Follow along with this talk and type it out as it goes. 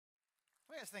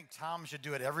guys think Tom should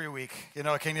do it every week? You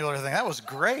know, a King Needler thing. That was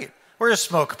great. Where's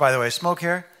Smoke, by the way? Smoke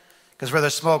here? Because where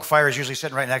there's smoke, fire is usually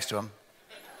sitting right next to him.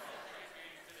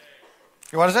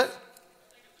 What is it?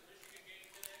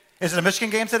 Is it a Michigan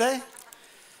game today?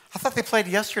 I thought they played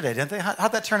yesterday, didn't they?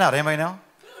 How'd that turn out? Anybody know?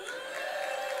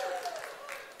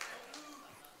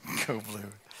 Go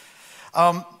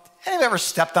Blue. Anybody ever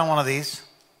stepped on one of these?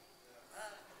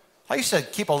 I used to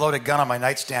keep a loaded gun on my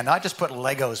nightstand. Now I just put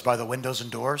Legos by the windows and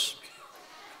doors.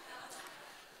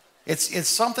 It's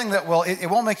something that it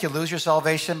won't make you lose your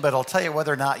salvation, but it'll tell you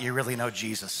whether or not you really know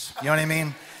Jesus. You know what I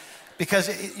mean?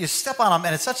 Because you step on them,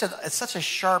 and it's such a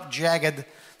sharp, jagged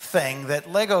thing that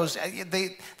Legos,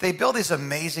 they build these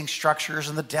amazing structures,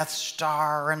 and the Death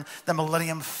Star and the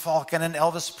Millennium Falcon and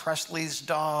Elvis Presley's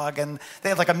dog, and they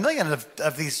have like a million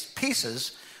of these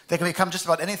pieces that can become just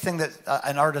about anything that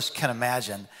an artist can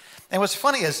imagine. And what's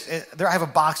funny is I have a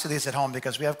box of these at home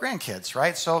because we have grandkids,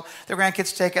 right? So the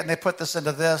grandkids take it and they put this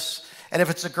into this. And if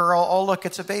it's a girl, oh, look,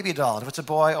 it's a baby doll. And if it's a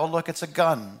boy, oh, look, it's a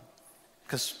gun.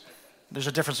 Because there's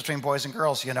a difference between boys and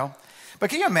girls, you know.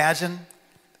 But can you imagine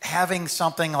having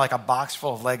something like a box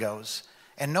full of Legos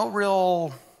and no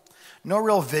real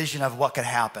vision of what could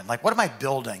happen? Like, what am I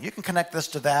building? You can connect this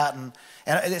to that. And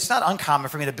it's not uncommon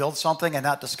for me to build something and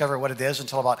not discover what it is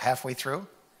until about halfway through.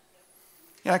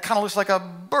 You know, it kind of looks like a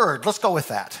bird. Let's go with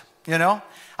that, you know?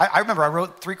 I remember I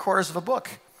wrote 3/4 of a book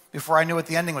before I knew what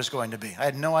the ending was going to be. I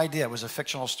had no idea. It was a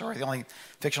fictional story, the only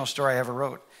fictional story I ever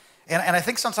wrote. And I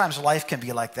think sometimes life can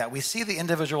be like that. We see the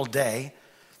individual day,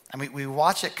 and we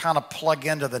watch it kind of plug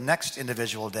into the next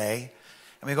individual day,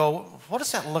 and we go, what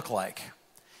does that look like?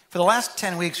 For the last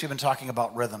 10 weeks, we've been talking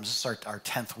about rhythms. This is our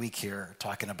 10th week here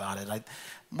talking about it.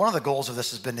 One of the goals of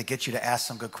this has been to get you to ask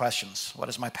some good questions. What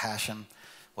is my passion?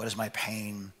 What is my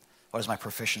pain? What is my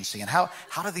proficiency? And how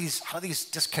do these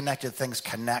disconnected things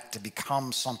connect to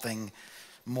become something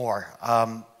more?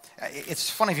 It's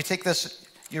funny, if you take this,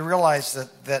 you realize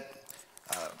that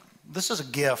this is a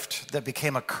gift that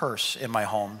became a curse in my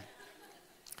home.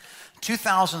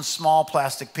 2,000 small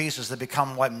plastic pieces that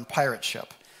become one pirate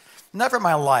ship. Never in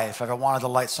my life have I wanted to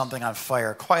light something on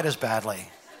fire quite as badly.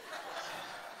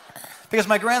 Because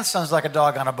my grandson's like a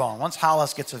dog on a bone. Once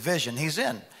Hollis gets a vision, he's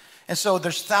in. And so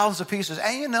there's thousands of pieces.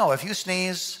 And you know, if you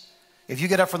sneeze, if you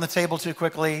get up from the table too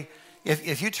quickly,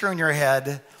 if you turn your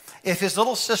head, if his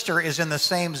little sister is in the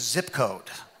same zip code,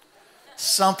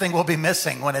 something will be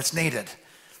missing when it's needed.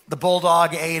 The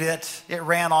bulldog ate it. It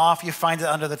ran off. You find it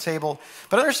under the table.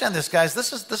 But understand this, guys.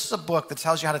 This is a book that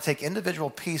tells you how to take individual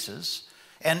pieces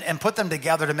and put them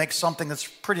together to make something that's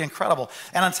pretty incredible.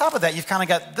 And on top of that, you've kind of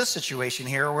got this situation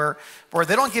here where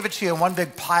they don't give it to you in one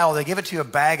big pile. They give it to you a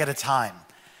bag at a time.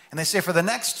 And they say for the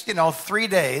next, 3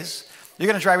 days, you're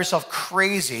going to drive yourself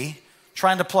crazy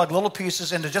trying to plug little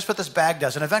pieces into just what this bag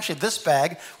does. And eventually this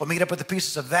bag will meet up with the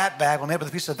pieces of that bag, will meet up with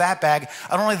the pieces of that bag.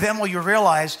 And only then will you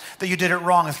realize that you did it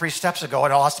wrong 3 steps ago.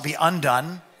 It all has to be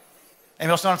undone.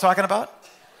 Anybody else know what I'm talking about?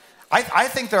 I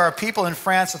think there are people in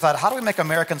France that thought, how do we make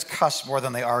Americans cuss more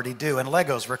than they already do? And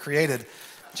Legos were created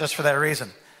just for that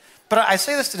reason. But I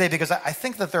say this today because I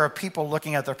think that there are people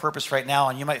looking at their purpose right now,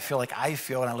 and you might feel like I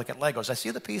feel when I look at Legos. I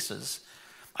see the pieces.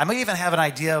 I might even have an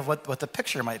idea of what the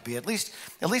picture might be. At least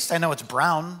I know it's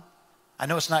brown. I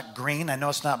know it's not green. I know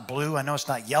it's not blue. I know it's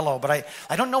not yellow. But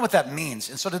I don't know what that means.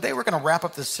 And so today we're going to wrap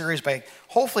up this series by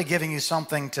hopefully giving you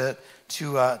something to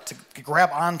grab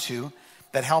onto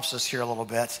that helps us here a little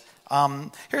bit.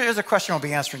 Here's a question we'll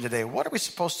be answering today. What are we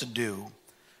supposed to do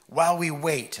while we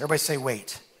wait? Everybody say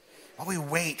wait. While we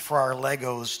wait for our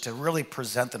Legos to really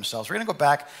present themselves. We're going to go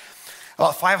back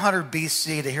about 500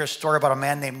 BC to hear a story about a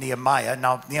man named Nehemiah.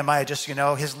 Now, Nehemiah, just so you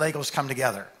know, his Legos come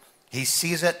together. He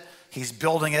sees it. He's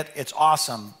building it. It's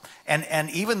awesome. And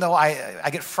even though I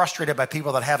get frustrated by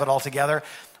people that have it all together,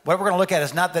 what we're going to look at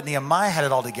is not that Nehemiah had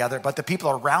it all together, but the people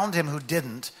around him who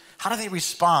didn't. How do they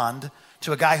respond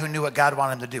to a guy who knew what God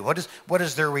wanted him to do? What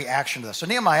is their reaction to this? So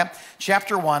Nehemiah,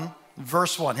 chapter 1,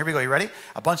 verse 1. Here we go. You ready?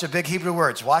 A bunch of big Hebrew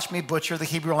words. Watch me butcher the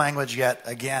Hebrew language yet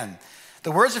again.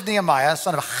 The words of Nehemiah,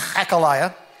 son of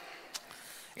Hakaliah,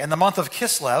 in the month of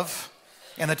Kislev,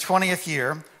 in the 20th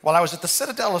year, while I was at the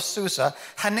citadel of Susa,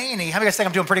 Hanani, how many guys think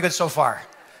I'm doing pretty good so far?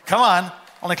 Come on.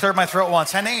 Only cleared my throat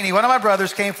once. Hanani, one of my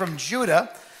brothers, came from Judah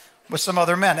with some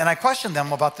other men. And I questioned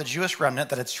them about the Jewish remnant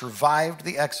that had survived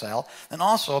the exile and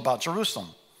also about Jerusalem.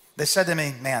 They said to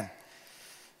me, man,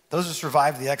 those who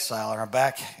survived the exile and are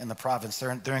back in the province,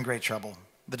 they're in great trouble.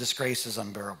 The disgrace is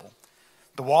unbearable.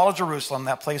 The wall of Jerusalem,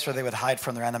 that place where they would hide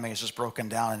from their enemies, is broken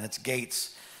down, and its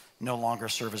gates no longer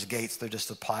serve as gates. They're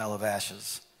just a pile of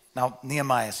ashes. Now,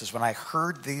 Nehemiah says, when I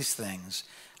heard these things,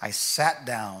 I sat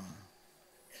down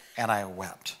and I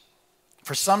wept.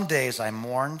 For some days I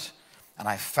mourned and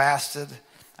I fasted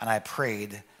and I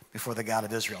prayed before the God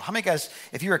of Israel. How many guys,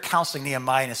 if you were counseling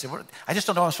Nehemiah and you say, I just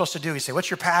don't know what I'm supposed to do. You say, what's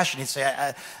your passion? He'd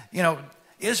say,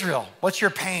 Israel, what's your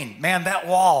pain? Man, that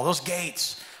wall, those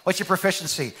gates. What's your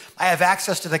proficiency? I have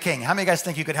access to the king. How many guys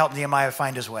think you could help Nehemiah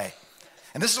find his way?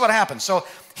 And this is what happens. So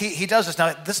he does this.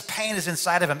 Now, this pain is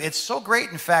inside of him. It's so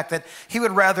great, in fact, that he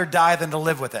would rather die than to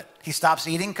live with it. He stops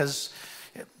eating because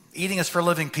eating is for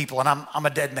living people, and I'm a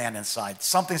dead man inside.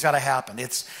 Something's got to happen.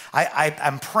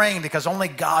 I'm praying because only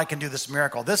God can do this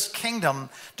miracle. This kingdom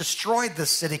destroyed this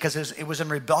city because it was in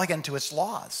rebellion to its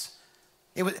laws.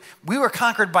 We were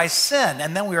conquered by sin,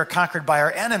 and then we were conquered by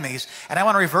our enemies. And I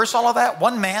want to reverse all of that.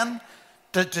 One man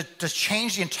to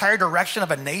change the entire direction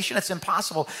of a nation, it's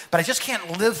impossible. But I just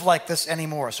can't live like this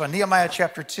anymore. So in Nehemiah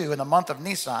chapter 2, in the month of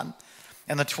Nisan,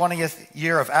 in the 20th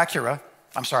year of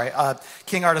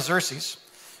King Artaxerxes,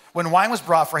 when wine was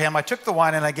brought for him, I took the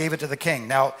wine and I gave it to the king.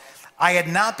 Now, I had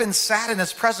not been sat in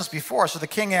his presence before, so the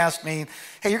king asked me,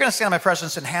 hey, you're going to stand in my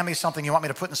presence and hand me something you want me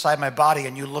to put inside my body,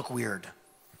 and you look weird.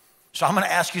 So I'm going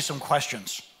to ask you some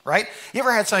questions, right? You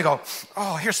ever had somebody go,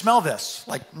 oh, here, smell this?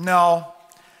 Like, no.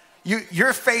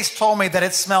 Your face told me that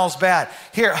it smells bad.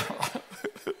 Here,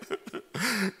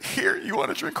 you want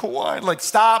to drink wine? Like,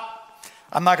 stop.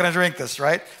 I'm not going to drink this,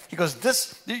 right? He goes,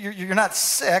 you're not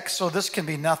sick, so this can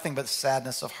be nothing but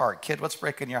sadness of heart. Kid, what's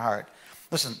breaking your heart?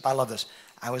 Listen, I love this.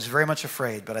 I was very much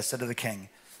afraid, but I said to the king,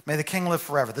 may the king live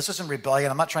forever. This isn't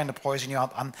rebellion. I'm not trying to poison you.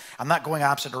 I'm not going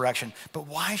opposite direction. But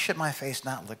why should my face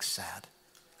not look sad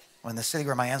when the city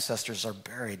where my ancestors are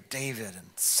buried, David and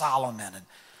Solomon, and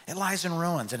it lies in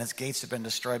ruins and its gates have been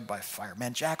destroyed by fire?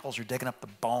 Man, jackals are digging up the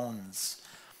bones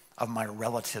of my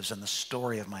relatives and the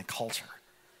story of my culture.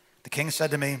 The king said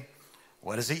to me,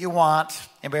 what is it you want?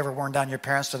 Anybody ever worn down your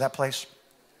parents to that place?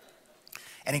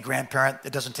 Any grandparent,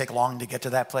 it doesn't take long to get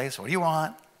to that place. What do you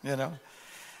want?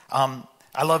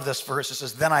 I love this verse. It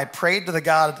says, then I prayed to the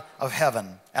God of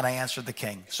heaven and I answered the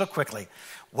king. So quickly,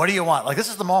 what do you want? Like, this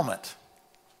is the moment.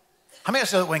 How many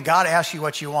of you know that when God asks you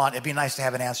what you want, it'd be nice to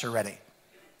have an answer ready?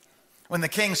 When the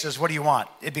king says, what do you want?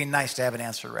 It'd be nice to have an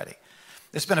answer ready.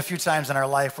 There's been a few times in our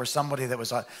life where somebody that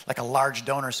was like a large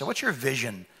donor said, what's your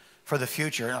vision for the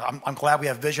future? I'm glad we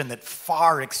have vision that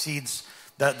far exceeds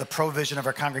the provision of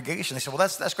our congregation. They said, well,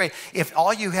 that's great. If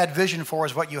all you had vision for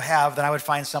is what you have, then I would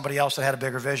find somebody else that had a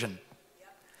bigger vision. Yep.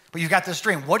 But you've got this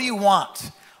dream. What do you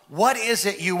want? What is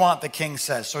it you want, the king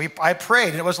says. So I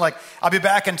prayed, and it was like, I'll be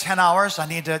back in 10 hours. I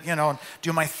need to,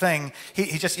 do my thing.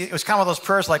 It was kind of those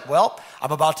prayers like, well,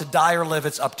 I'm about to die or live.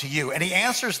 It's up to you. And he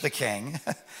answers the king,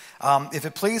 if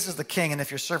it pleases the king and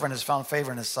if your servant has found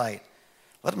favor in his sight,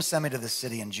 let him send me to the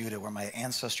city in Judah where my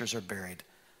ancestors are buried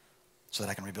so that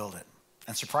I can rebuild it.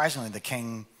 And surprisingly, the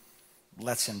king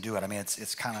lets him do it. I mean,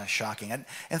 it's kind of shocking. And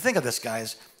think of this,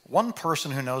 guys. One person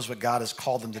who knows what God has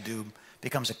called them to do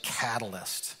becomes a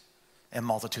catalyst in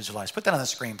multitudes of lives. Put that on the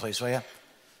screen, please, will you?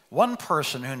 One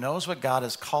person who knows what God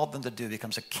has called them to do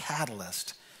becomes a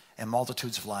catalyst in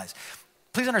multitudes of lives.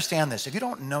 Please understand this. If you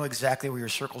don't know exactly where your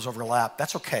circles overlap,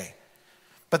 that's okay.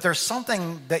 But there's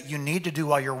something that you need to do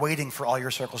while you're waiting for all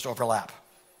your circles to overlap.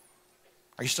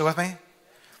 Are you still with me?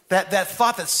 That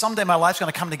thought that someday my life's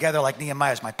going to come together like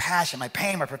Nehemiah's, my passion, my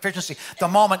pain, my proficiency, the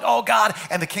moment, oh God,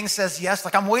 and the king says yes.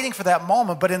 Like, I'm waiting for that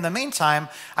moment, but in the meantime,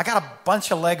 I got a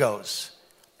bunch of Legos,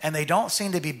 and they don't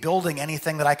seem to be building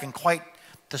anything that I can quite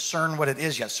discern what it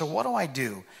is yet. So what do I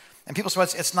do? And people say, well,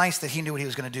 it's nice that he knew what he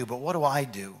was going to do, but what do I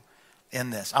do in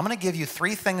this? I'm going to give you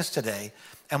 3 things today,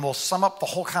 and we'll sum up the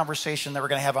whole conversation that we're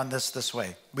going to have on this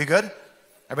way. We good?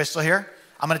 Everybody still here?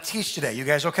 I'm going to teach today. You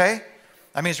guys okay?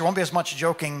 That means there won't be as much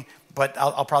joking, but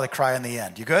I'll probably cry in the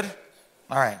end. You good?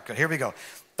 All right, good. Here we go.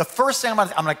 The first thing I'm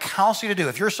going to counsel you to do,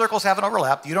 if your circles haven't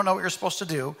overlapped, you don't know what you're supposed to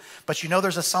do, but you know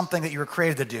there's something that you were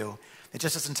created to do. It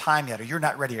just isn't time yet, or you're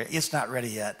not ready yet. It's not ready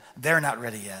yet. They're not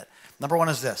ready yet. Number 1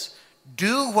 is this.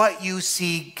 Do what you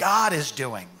see God is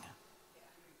doing.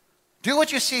 Do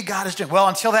what you see God is doing. Well,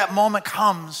 until that moment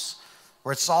comes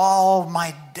where it's all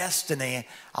my destiny,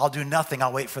 I'll do nothing.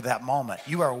 I'll wait for that moment.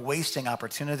 You are wasting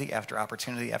opportunity after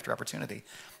opportunity after opportunity.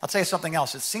 I'll tell you something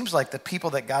else. It seems like the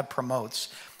people that God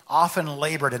promotes often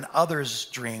labored in others'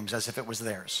 dreams as if it was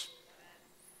theirs.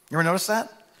 You ever notice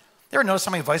that? You ever notice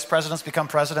how many vice presidents become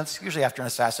presidents? Usually after an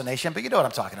assassination, but you know what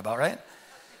I'm talking about, right?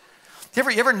 You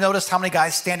ever notice how many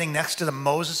guys standing next to the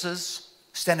Moseses,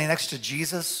 standing next to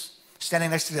Jesus, standing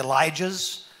next to the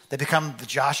Elijahs, they become the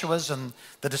Joshuas and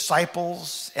the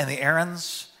disciples and the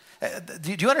Aarons?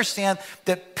 Do you understand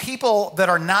that people that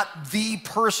are not the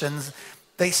persons,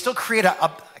 they still create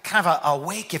a kind of a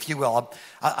wake, if you will,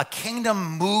 a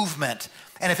kingdom movement.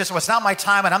 And if it's not my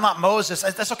time and I'm not Moses,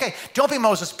 that's okay. Don't be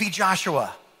Moses, be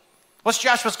Joshua. What's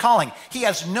Joshua's calling? He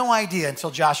has no idea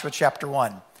until Joshua chapter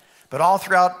 1. But all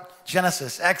throughout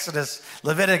Genesis, Exodus,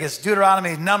 Leviticus,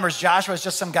 Deuteronomy, Numbers, Joshua is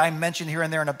just some guy mentioned here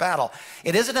and there in a battle.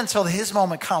 It isn't until his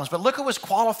moment comes. But look who was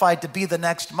qualified to be the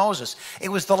next Moses. It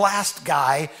was the last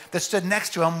guy that stood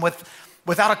next to him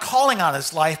without a calling on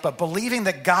his life, but believing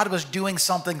that God was doing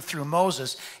something through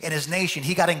Moses in his nation.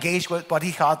 He got engaged with what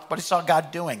he saw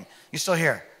God doing. You still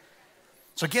here?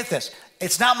 So get this.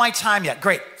 It's not my time yet.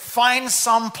 Great. Find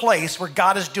some place where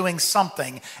God is doing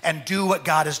something and do what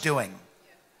God is doing.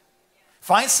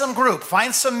 Find some group,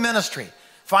 find some ministry,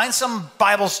 find some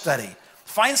Bible study,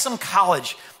 find some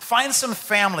college, find some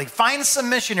family, find some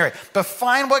missionary, but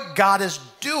find what God is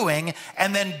doing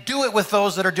and then do it with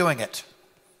those that are doing it.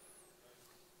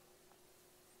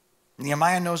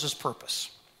 Nehemiah knows his purpose.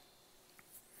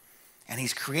 And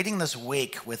he's creating this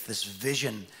wake with this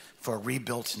vision for a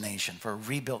rebuilt nation, for a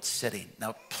rebuilt city.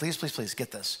 Now, please, please, please get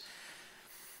this.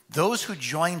 Those who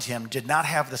joined him did not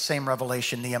have the same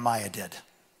revelation Nehemiah did.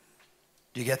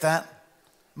 Do you get that?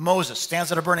 Moses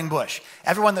stands at a burning bush.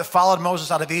 Everyone that followed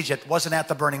Moses out of Egypt wasn't at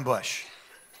the burning bush.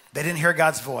 They didn't hear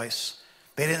God's voice.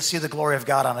 They didn't see the glory of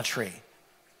God on a tree.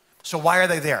 So why are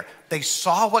they there? They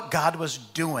saw what God was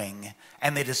doing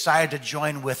and they decided to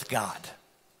join with God.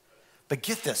 But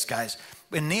get this, guys.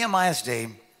 In Nehemiah's day,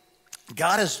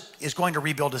 God is going to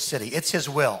rebuild a city. It's his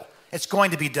will. It's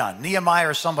going to be done. Nehemiah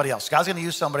or somebody else. God's going to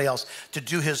use somebody else to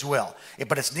do his will.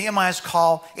 But it's Nehemiah's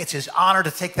call. It's his honor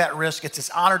to take that risk. It's his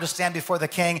honor to stand before the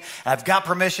king. And I've got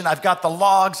permission. I've got the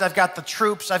logs. I've got the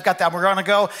troops. I've got that. We're going to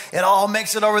go. It all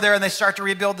makes it over there and they start to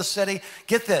rebuild the city.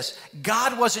 Get this.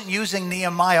 God wasn't using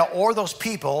Nehemiah or those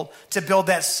people to build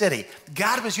that city.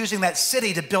 God was using that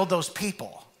city to build those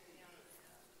people.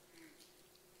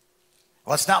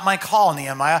 Well, it's not my call,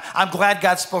 Nehemiah. I'm glad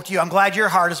God spoke to you. I'm glad your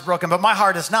heart is broken, but my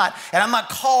heart is not. And I'm not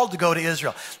called to go to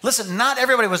Israel. Listen, not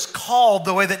everybody was called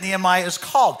the way that Nehemiah is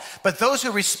called. But those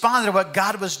who responded to what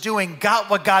God was doing got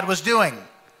what God was doing.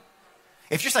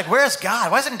 If you're just like, where's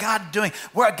God? Why isn't God doing?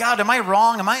 God, am I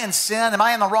wrong? Am I in sin? Am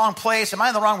I in the wrong place? Am I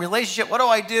in the wrong relationship? What do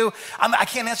I do? I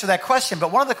can't answer that question.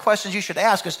 But one of the questions you should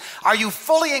ask is, are you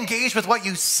fully engaged with what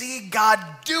you see God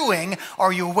doing? Or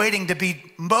are you waiting to be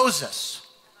Moses?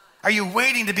 Are you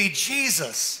waiting to be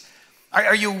Jesus?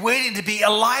 Are you waiting to be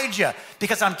Elijah?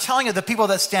 Because I'm telling you, the people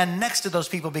that stand next to those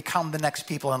people become the next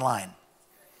people in line.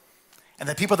 And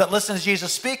the people that listen to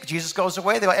Jesus speak, Jesus goes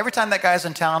away. They go, every time that guy's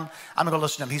in town, I'm going to go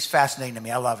listen to him. He's fascinating to me.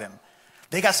 I love him.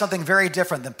 They got something very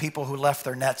different than people who left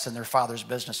their nets in their father's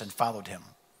business and followed him.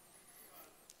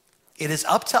 It is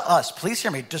up to us, please hear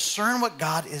me, discern what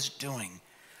God is doing.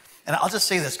 And I'll just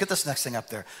say this, get this next thing up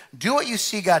there. Do what you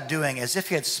see God doing as if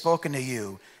he had spoken to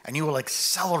you, and you will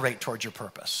accelerate towards your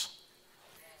purpose.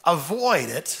 Avoid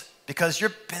it because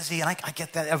you're busy, and I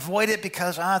get that. Avoid it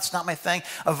because, it's not my thing.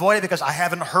 Avoid it because I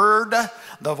haven't heard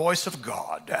the voice of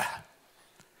God.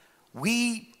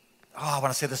 I want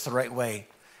to say this the right way.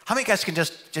 How many guys can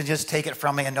just take it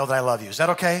from me and know that I love you? Is that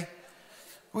okay?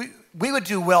 We would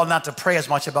do well not to pray as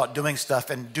much about doing stuff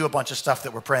and do a bunch of stuff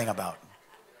that we're praying about.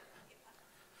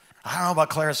 I don't know about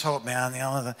Claire's Hope, man. You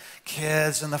know, the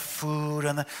kids and the food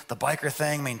and the biker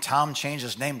thing. I mean, Tom changed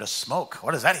his name to Smoke.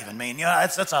 What does that even mean? You know,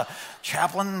 that's a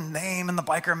chaplain name in the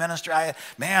biker ministry.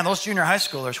 Man, those junior high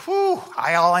schoolers,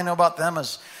 all I know about them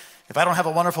is if I don't have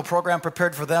a wonderful program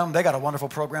prepared for them, they got a wonderful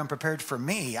program prepared for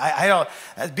me. I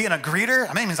don't, being a greeter,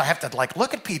 I mean, I have to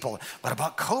look at people. What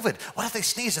about COVID? What if they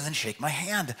sneeze and then shake my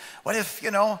hand? What if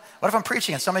I'm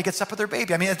preaching and somebody gets up with their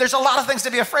baby? I mean, there's a lot of things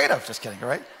to be afraid of. Just kidding,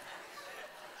 right?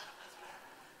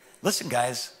 Listen,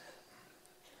 guys,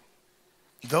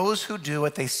 those who do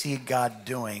what they see God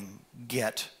doing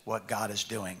get what God is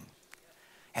doing.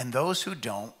 And those who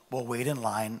don't will wait in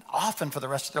line often for the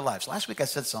rest of their lives. Last week I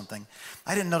said something.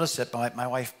 I didn't notice it, but my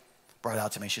wife brought it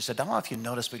out to me. She said, I don't know if you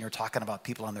noticed when you were talking about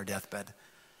people on their deathbed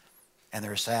and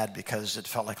they're sad because it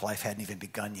felt like life hadn't even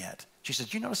begun yet. She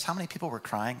said, you notice how many people were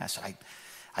crying? I said,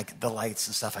 the lights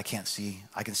and stuff I can't see.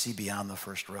 I can see beyond the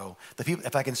first row. The people,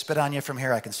 if I can spit on you from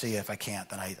here, I can see you. If I can't,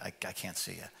 then I can't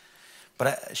see you.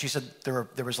 But she said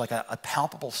there was like a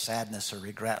palpable sadness or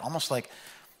regret, almost like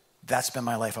that's been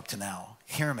my life up to now.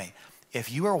 Hear me.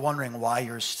 If you are wondering why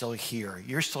you're still here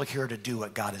to do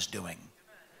what God is doing.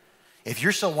 If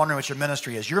you're still wondering what your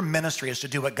ministry is to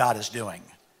do what God is doing.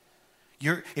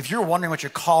 If you're wondering what your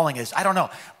calling is, I don't know,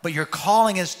 but your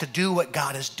calling is to do what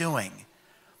God is doing.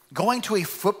 Going to a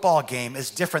football game is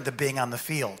different than being on the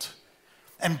field.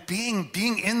 And being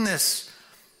in this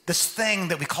thing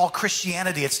that we call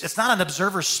Christianity, it's not an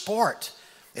observer sport.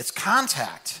 It's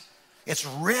contact. It's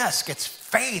risk. It's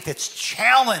faith. It's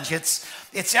challenge.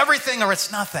 It's everything or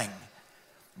it's nothing.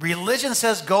 Religion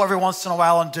says go every once in a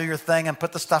while and do your thing and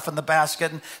put the stuff in the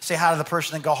basket and say hi to the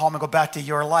person and go home and go back to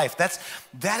your life.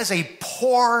 That is a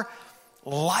poor,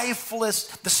 lifeless,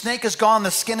 the snake is gone,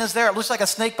 the skin is there. It looks like a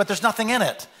snake, but there's nothing in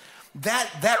it.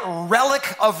 That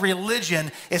relic of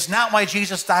religion is not why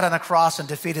Jesus died on the cross and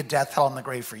defeated death, hell, and the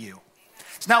grave for you.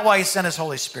 It's not why he sent his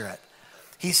Holy Spirit.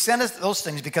 He sent us those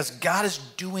things because God is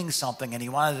doing something and he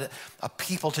wanted a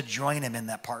people to join him in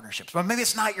that partnership. But maybe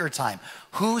it's not your time.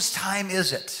 Whose time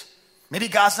is it? Maybe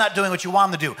God's not doing what you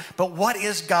want him to do. But what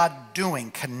is God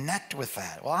doing? Connect with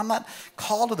that. Well, I'm not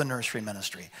called to the nursery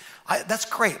ministry. That's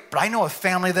great, but I know a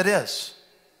family that is.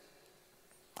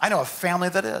 I know a family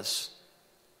that is.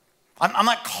 I'm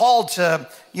not called to,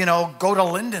 go to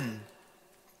Linden.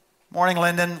 Morning,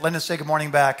 Linden. Linden, say good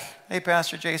morning back. Hey,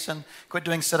 Pastor Jason, quit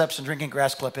doing sit-ups and drinking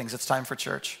grass clippings. It's time for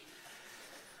church.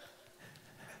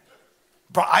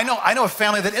 But I know a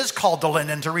family that is called to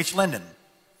Linden to reach Linden.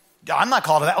 I'm not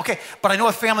called to that. Okay, but I know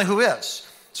a family who is.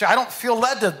 So I don't feel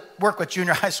led to work with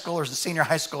junior high schoolers and senior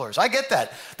high schoolers. I get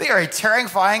that. They are a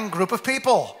terrifying group of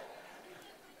people.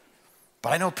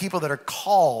 But I know people that are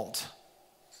called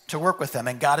to work with them,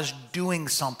 and God is doing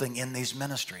something in these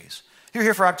ministries. You're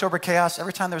here for October Chaos.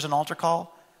 Every time there's an altar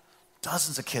call,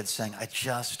 dozens of kids saying, I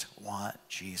just want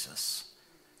Jesus.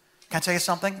 Can I tell you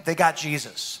something? They got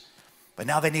Jesus, but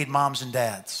now they need moms and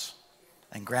dads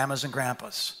and grandmas and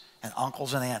grandpas and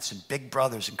uncles and aunts and big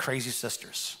brothers and crazy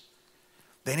sisters.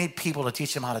 They need people to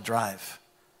teach them how to drive,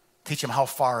 teach them how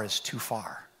far is too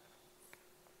far,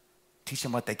 teach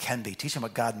them what they can be, teach them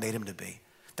what God made them to be.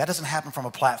 That doesn't happen from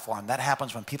a platform. That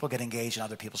happens when people get engaged in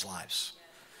other people's lives.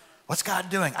 What's God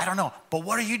doing? I don't know. But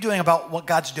what are you doing about what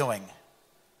God's doing?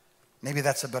 Maybe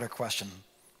that's a better question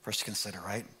for us to consider,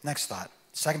 right? Next thought.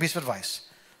 Second piece of advice.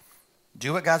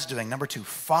 Do what God's doing. Number 2,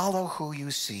 follow who you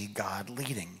see God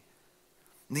leading.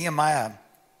 Nehemiah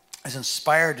is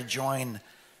inspired to join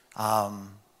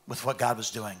with what God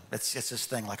was doing. It's this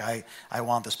thing, like I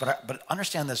want this. But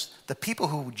understand this, the people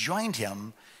who joined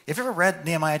him, if you ever read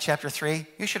Nehemiah chapter 3,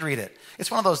 you should read it.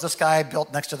 It's one of those, this guy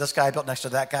built next to this guy, built next to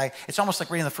that guy. It's almost like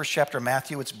reading the first chapter of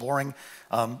Matthew. It's boring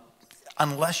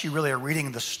unless you really are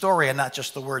reading the story and not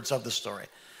just the words of the story.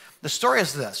 The story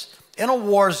is this. In a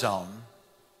war zone,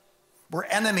 where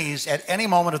enemies at any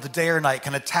moment of the day or night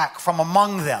can attack from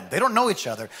among them. They don't know each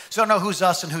other, so they don't know who's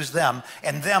us and who's them,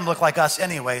 and them look like us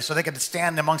anyway, so they could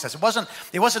stand amongst us. It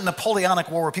wasn't Napoleonic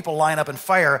War where people line up and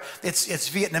fire. It's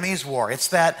Vietnamese War. It's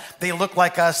that they look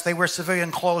like us, they wear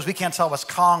civilian clothes, we can't tell what's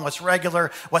Kong, what's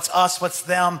regular, what's us, what's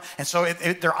them, and so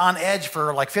they're on edge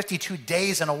for like 52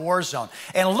 days in a war zone.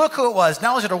 And look who it was. Not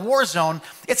only is it a war zone,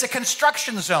 it's a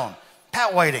construction zone.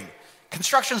 Pat Whiting.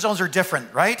 Construction zones are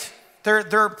different, right? They're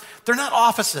not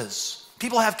offices.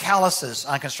 People have calluses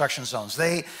on construction zones.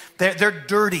 They're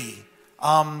dirty.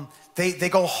 They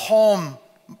go home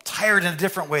tired in a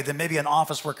different way than maybe an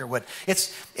office worker would.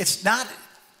 It's not.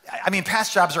 I mean,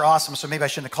 past jobs are awesome, so maybe I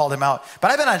shouldn't have called him out. But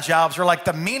I've been on jobs where like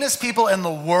the meanest people in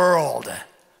the world,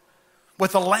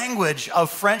 with the language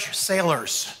of French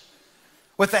sailors,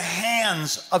 with the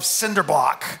hands of cinder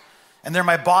block. And they're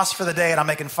my boss for the day, and I'm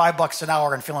making $5 an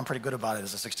hour and feeling pretty good about it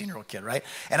as a 16-year-old kid, right?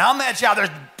 And on that job, there's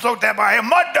float that by, hey,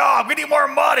 mud dog, we need more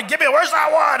mud, and where's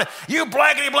that one? You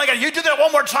blankety blanket, you do that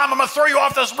one more time, I'm gonna throw you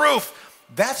off this roof.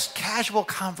 That's casual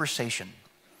conversation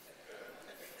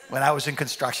when I was in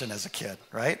construction as a kid,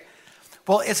 right?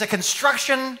 Well, it's a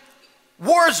construction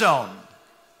war zone.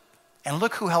 And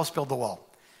look who helps build the wall.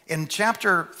 In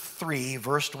chapter 3,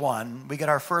 verse 1, we get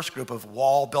our first group of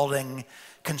wall building,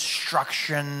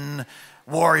 construction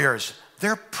warriors.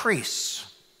 They're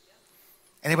priests.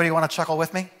 Anybody want to chuckle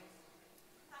with me?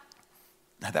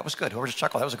 That was good. Whoever just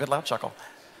chuckled, that was a good loud chuckle.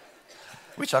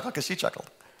 We chuckled because she chuckled.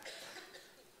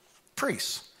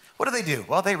 Priests. What do?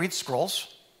 Well, they read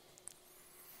scrolls.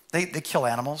 They kill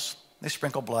animals. They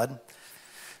sprinkle blood.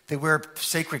 They wear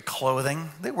sacred clothing.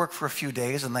 They work for a few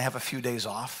days and they have a few days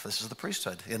off. This is the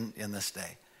priesthood in this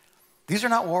day. These are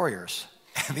not warriors.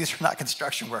 These are not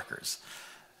construction workers.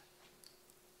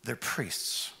 They're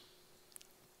priests.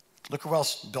 Look who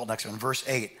else built next to him in verse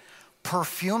 8.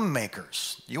 Perfume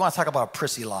makers. You want to talk about a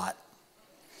prissy lot.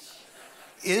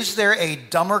 Is there a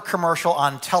dumber commercial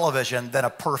on television than a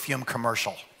perfume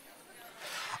commercial?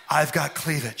 I've got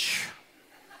cleavage.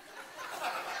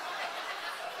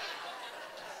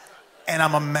 And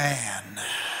I'm a man.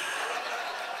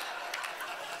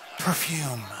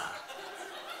 Perfume.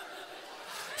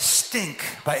 Stink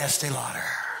by Estee Lauder.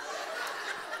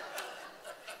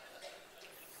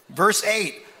 Verse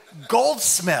 8,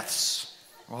 goldsmiths.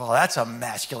 Well, that's a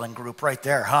masculine group right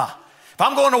there, huh? If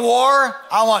I'm going to war,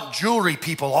 I want jewelry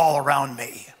people all around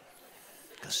me.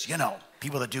 Because,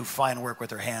 people that do fine work with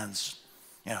their hands,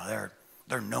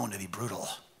 they're known to be brutal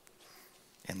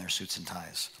in their suits and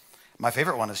ties. My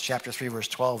favorite one is chapter 3, verse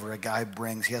 12, where a guy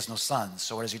he has no sons.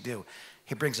 So what does he do?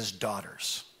 He brings his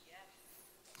daughters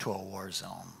to a war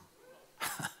zone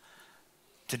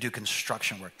to do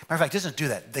construction work. Matter of fact, he doesn't do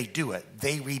that. They do it.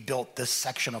 They rebuilt this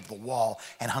section of the wall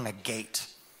and hung a gate.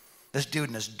 This dude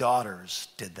and his daughters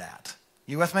did that.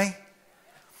 You with me?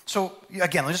 So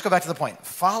again, let's just go back to the point.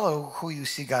 Follow who you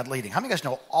see God leading. How many of you guys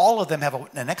know all of them have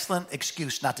an excellent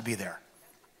excuse not to be there?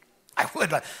 I would,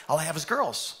 but all I have is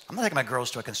girls. I'm not taking my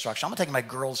girls to a construction. I'm not taking my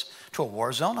girls to a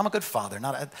war zone. I'm a good father.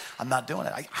 I'm not doing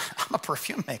it. I'm a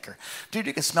perfume maker. Dude,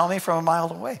 you can smell me from a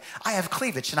mile away. I have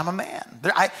cleavage and I'm a man.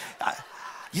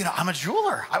 I'm a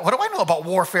jeweler. What do I know about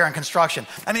warfare and construction?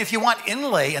 I mean, if you want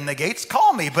inlay in the gates,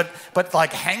 call me. But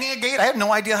like hanging a gate, I have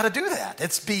no idea how to do that.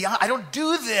 It's beyond, I don't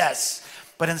do this.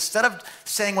 But instead of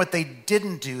saying what they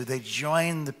didn't do, they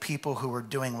joined the people who were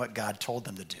doing what God told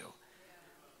them to do.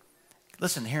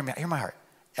 Listen, hear my heart.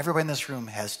 Everybody in this room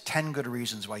has 10 good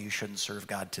reasons why you shouldn't serve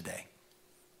God today.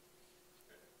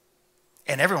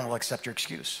 And everyone will accept your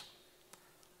excuse.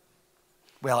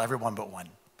 Well, everyone but one.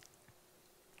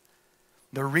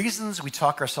 The reasons we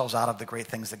talk ourselves out of the great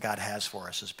things that God has for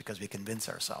us is because we convince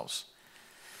ourselves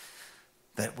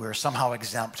that we're somehow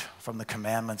exempt from the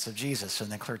commandments of Jesus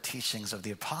and the clear teachings of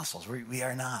the apostles. We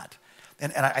are not.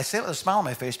 And I say it with a smile on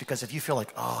my face because if you feel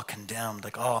like, condemned,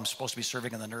 like, I'm supposed to be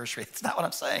serving in the nursery, it's not what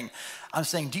I'm saying. I'm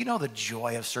saying, do you know the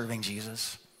joy of serving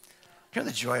Jesus? Do you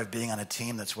know the joy of being on a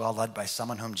team that's well led by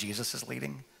someone whom Jesus is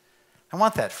leading? I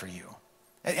want that for you.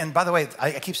 And by the way,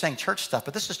 I keep saying church stuff,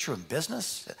 but this is true in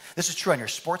business. This is true on your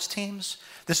sports teams.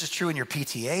 This is true in your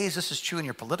PTAs. This is true in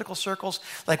your political circles.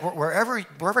 Like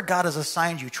wherever God has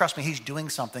assigned you, trust me, he's doing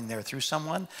something there through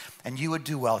someone. And you would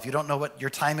do well, if you don't know what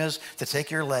your time is, to take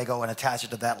your Lego and attach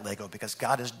it to that Lego because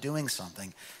God is doing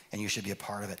something and you should be a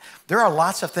part of it. There are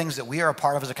lots of things that we are a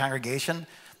part of as a congregation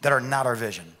that are not our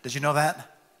vision. Did you know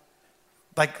that?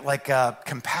 Like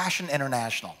Compassion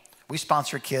International. We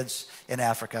sponsor kids in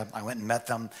Africa. I went and met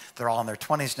them. They're all in their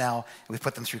 20s now. We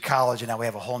put them through college, and now we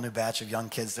have a whole new batch of young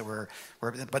kids that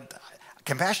but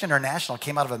Compassion International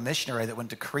came out of a missionary that went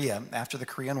to Korea after the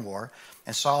Korean War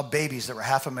and saw babies that were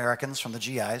half Americans from the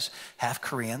GIs, half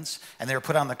Koreans, and they were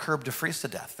put on the curb to freeze to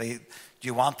death. Do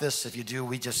you want this? If you do,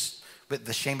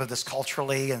 the shame of this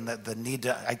culturally and the need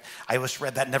to, I always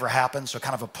read that never happened, so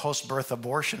kind of a post-birth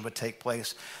abortion would take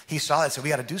place. He saw that, so we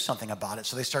got to do something about it.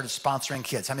 So they started sponsoring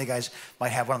kids. How many guys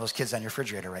might have one of those kids on your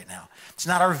refrigerator right now? It's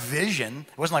not our vision.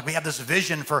 It wasn't like we have this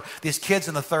vision for these kids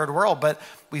in the third world, but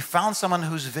we found someone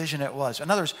whose vision it was. In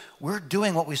other words, we're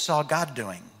doing what we saw God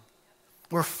doing.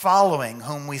 We're following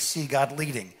whom we see God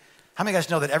leading. How many guys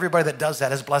know that everybody that does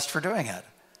that is blessed for doing it?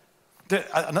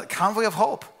 A convoy of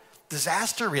hope.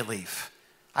 Disaster relief.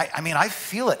 I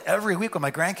feel it every week when my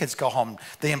grandkids go home,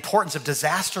 the importance of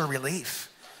disaster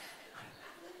relief.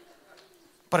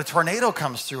 But a tornado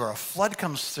comes through, or a flood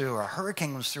comes through, or a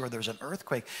hurricane comes through, or there's an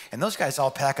earthquake, and those guys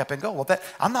all pack up and go. Well,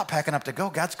 I'm not packing up to go.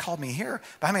 God's called me here.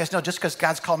 But how many of us know just because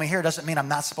God's called me here doesn't mean I'm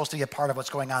not supposed to be a part of what's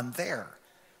going on there?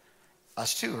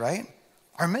 Us too, right?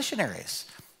 Our missionaries.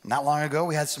 Not long ago,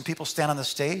 we had some people stand on the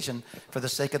stage, and for the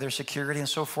sake of their security and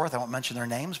so forth, I won't mention their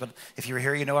names, but if you were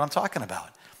here, you know what I'm talking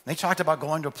about. They talked about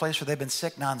going to a place where they've been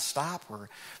sick nonstop, where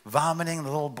vomiting,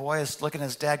 the little boy is looking at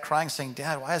his dad crying, saying,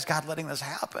 "Dad, why is God letting this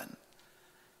happen?"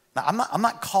 Now, I'm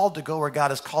not called to go where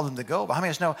God has called them to go, but how many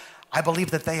of us know I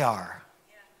believe that they are?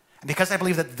 And because I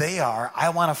believe that they are, I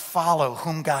want to follow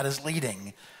whom God is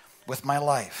leading with my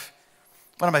life.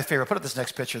 One of my favorite, put up this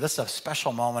next picture. This is a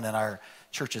special moment in our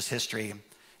church's history.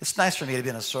 It's nice for me to be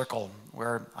in a circle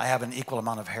where I have an equal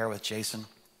amount of hair with Jason.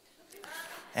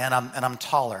 And I'm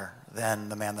taller than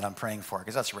the man that I'm praying for,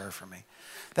 because that's rare for me.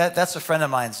 That's a friend of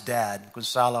mine's dad.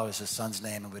 Gonzalo is his son's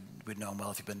name, and we'd know him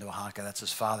well if you've been to Oaxaca. That's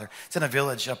his father. It's in a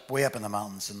village way up in the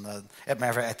mountains.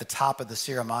 At the top of the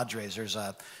Sierra Madres, there's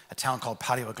a town called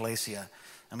Patio Iglesia.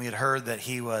 And we had heard that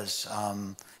he was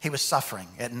suffering.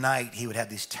 At night, he would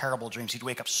have these terrible dreams. He'd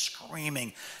wake up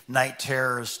screaming, night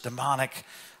terrors, demonic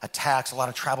attacks, a lot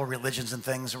of tribal religions and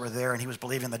things that were there, and he was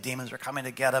believing the demons were coming to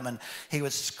get him, and he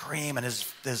would scream. And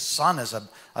his son is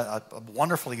a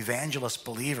wonderful evangelist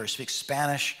believer, speaks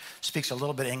Spanish, speaks a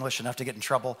little bit English, enough to get in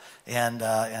trouble, and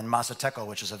Mazateco,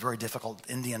 which is a very difficult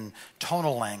Indian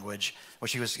tonal language,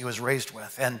 which he was raised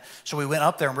with. And so we went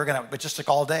up there, and it just took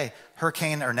all day.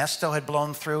 Hurricane Ernesto had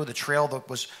blown through. The trail that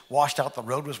was washed out, the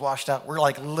road was washed out. We're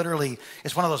like literally,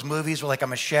 it's one of those movies where like a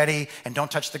machete and don't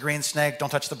touch the green snake,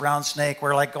 don't touch the brown snake.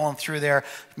 We're like right, going through there,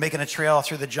 making a trail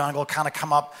through the jungle, kind of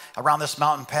come up around this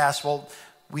mountain pass. Well,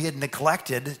 we had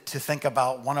neglected to think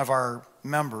about one of our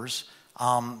members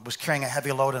was carrying a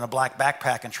heavy load in a black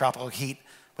backpack in tropical heat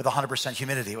with 100%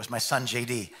 humidity. It was my son,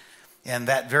 JD. And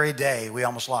that very day, we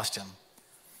almost lost him.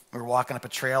 We were walking up a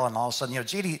trail, and all of a sudden,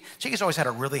 JD's always had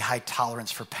a really high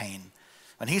tolerance for pain.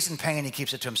 When he's in pain, he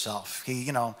keeps it to himself. He,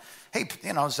 hey,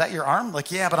 is that your arm?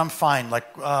 Like, yeah, but I'm fine.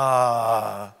 Like,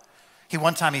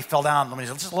 one time he fell down when he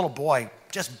was just a little boy,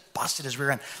 just busted his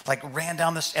rear end, like ran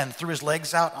down this and threw his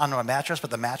legs out onto a mattress, but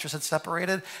the mattress had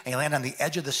separated, and he landed on the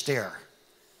edge of the stair.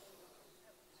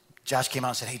 Josh came out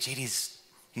and said, hey, JD's,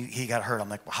 he got hurt. I'm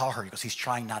like, well, how hurt? He goes, he's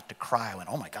trying not to cry. I went,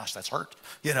 oh my gosh, that's hurt,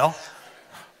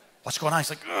 What's going on? He's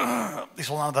like, ugh. He's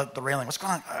holding on to the railing. What's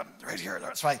going on? Right here.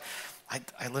 So I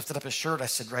lifted up his shirt. I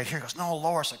said, right here. He goes, no,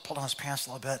 lower. So I pulled on his pants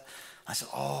a little bit. I said,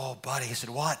 oh, buddy. He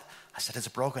said, what? I said, it's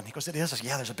broken. He goes, it is. I said,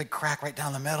 yeah, there's a big crack right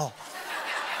down the middle.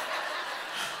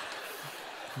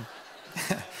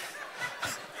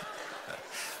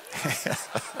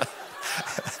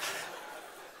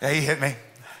 Yeah, he hit me.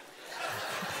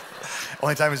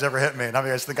 Only time he's ever hit me. And I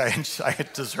guys think I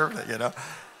deserved it,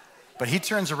 But he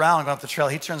turns around, going up the trail.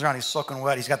 He turns around. He's soaking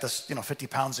wet. He's got this, 50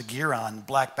 pounds of gear on,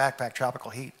 black backpack, tropical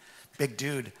heat, big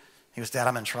dude. He goes, Dad,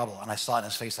 I'm in trouble. And I saw it in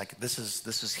his face, like, this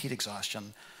is heat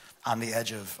exhaustion on the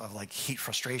edge of like heat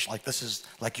frustration. Like, this is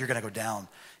like, you're going to go down.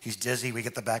 He's dizzy. We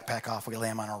get the backpack off. We lay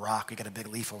him on a rock. We get a big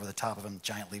leaf over the top of him,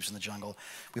 giant leaves in the jungle.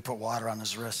 We put water on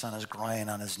his wrists, on his groin,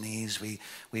 on his knees. We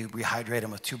rehydrate him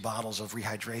with 2 bottles of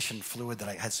rehydration fluid that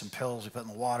I had some pills. We put in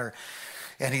the water.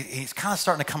 And he's kind of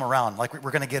starting to come around. Like,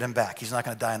 we're going to get him back. He's not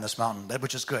going to die in this mountain,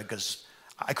 which is good because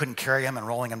I couldn't carry him, and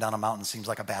rolling him down a mountain seems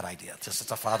like a bad idea. It's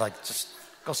a father, like, just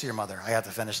go see your mother. I have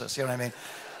to finish this. You know what I mean?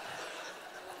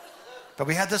 But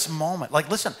we had this moment.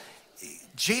 Like, listen,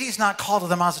 JD's not called to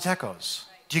the Mazatecos.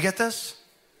 Do you get this?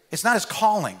 It's not his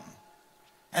calling.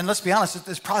 And let's be honest,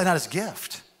 it's probably not his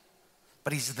gift.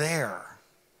 But he's there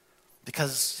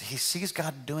because he sees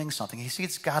God doing something. He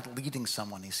sees God leading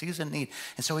someone. He sees a need.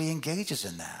 And so he engages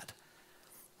in that.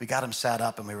 We got him sat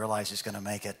up, and we realized he's going to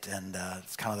make it. And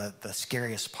it's kind of the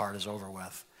scariest part is over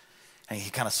with. And he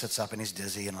kind of sits up, and he's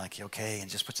dizzy and like, you okay? And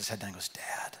just puts his head down and goes,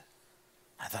 Dad.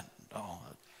 I thought, oh,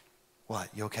 what,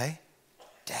 you okay?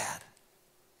 Dad.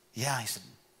 Yeah, he said,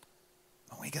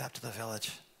 when we get up to the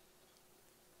village,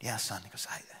 yeah, son. He goes,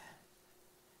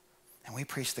 and we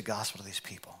preach the gospel to these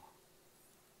people.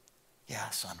 Yeah,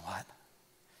 son, what?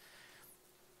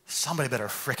 Somebody better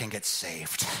frickin' get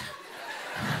saved.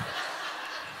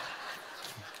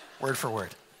 Word for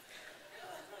word.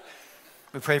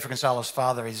 We prayed for Gonzalo's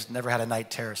father. He's never had a night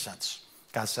terror since.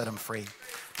 God set him free.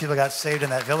 People got saved in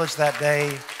that village that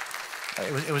day.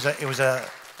 It was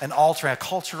an altering, a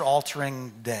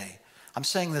culture-altering day. I'm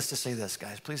saying this to say this,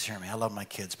 guys. Please hear me. I love my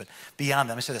kids, but beyond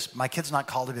that, let me say this. My kid's not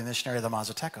called to be a missionary of the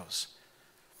Mazatecos,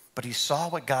 but he saw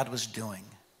what God was doing,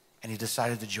 and he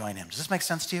decided to join him. Does this make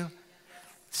sense to you?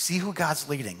 See who God's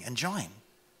leading and join.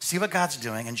 See what God's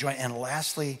doing and join. And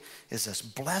lastly is this: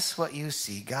 bless what you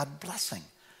see God blessing.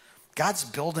 God's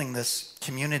building this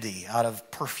community out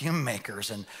of perfume makers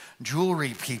and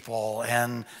jewelry people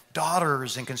and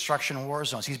daughters in construction war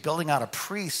zones. He's building out a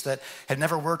priest that had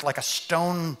never worked like a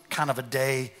stone kind of a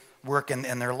day work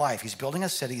in their life. He's building a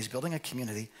city. He's building a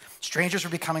community. Strangers were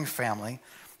becoming family.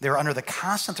 They were under the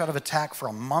constant threat of attack for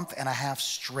a month and a half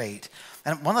straight.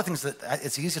 And one of the things that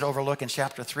it's easy to overlook in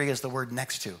chapter 3 is the word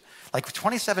next to. Like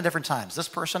 27 different times, this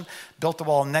person built the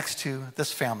wall next to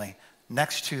this family,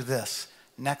 next to this,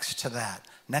 next to that,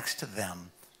 next to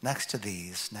them, next to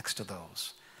these, next to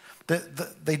those.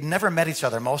 They'd never met each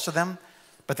other, most of them,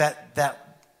 but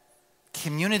that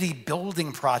community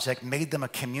building project made them a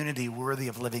community worthy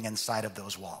of living inside of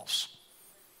those walls.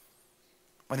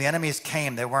 When the enemies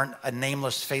came, they weren't a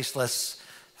nameless, faceless,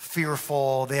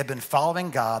 fearful. They had been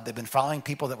following God. They'd been following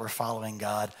people that were following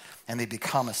God, and they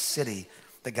become a city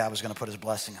that God was going to put his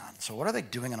blessing on. So what are they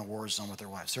doing in a war zone with their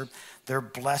wives? They're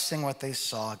blessing what they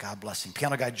saw, God blessing.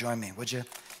 Piano guy, join me, would you?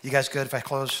 You guys good if I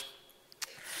close?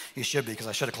 You should be, because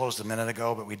I should have closed a minute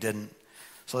ago, but we didn't.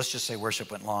 So let's just say worship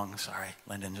went long. Sorry,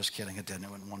 Lyndon, just kidding. It didn't.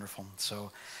 It went wonderful.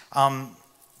 So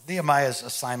Nehemiah's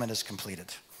assignment is completed.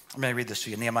 I'm going to read this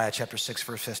to you. Nehemiah chapter 6,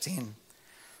 verse 15.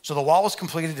 So the wall was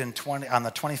completed on the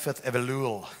 25th of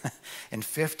Elul in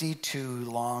 52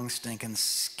 long, stinking,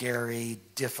 scary,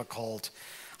 difficult,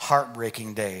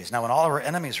 heartbreaking days. Now, when all of our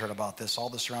enemies heard about this, all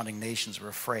the surrounding nations were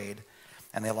afraid,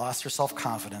 and they lost their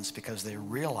self-confidence because they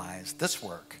realized this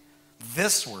work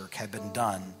had been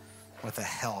done with the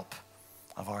help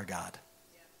of our God.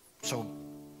 So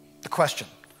the question,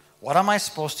 what am I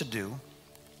supposed to do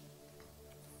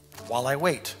while I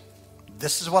wait?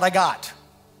 this is what I got.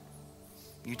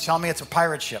 You tell me it's a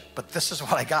pirate ship, but this is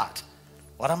what I got.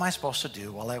 What am I supposed to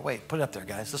do while I wait? Put it up there,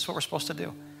 guys. This is what we're supposed to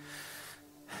do.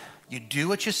 You do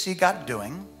what you see God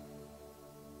doing.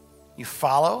 You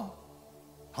follow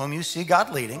whom you see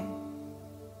God leading.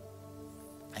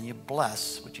 And you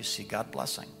bless what you see God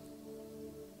blessing.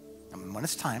 And when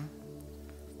it's time,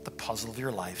 the puzzle of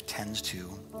your life tends to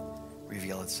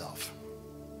reveal itself.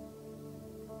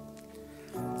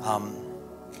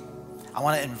 I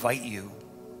want to invite you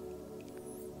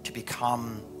to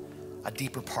become a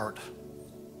deeper part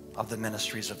of the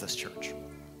ministries of this church.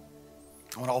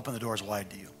 I want to open the doors wide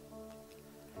to you.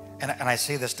 And I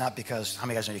say this not because, how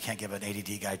many guys know you can't give an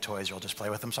ADD guy toys or I'll just play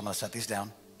with them, so I'm going to set these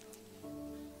down.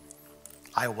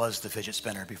 I was the fidget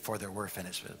spinner before there were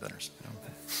fidget spinners.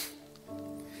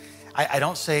 I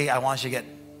don't say I want you to get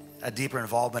a deeper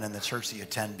involvement in the church that you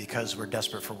attend because we're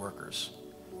desperate for workers.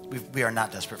 We are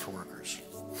not desperate for workers.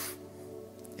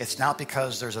 It's not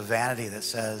because there's a vanity that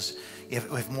says,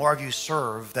 if more of you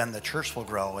serve, then the church will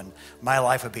grow, and my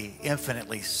life would be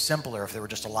infinitely simpler if there were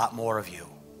just a lot more of you.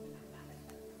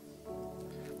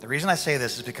 The reason I say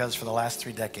this is because for the last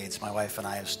 3 decades, my wife and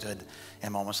I have stood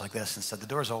in moments like this and said, the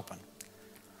door's open.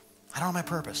 I don't know my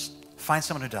purpose. Find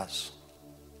someone who does.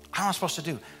 I don't know what I'm supposed to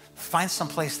do. Find some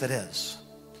place that is.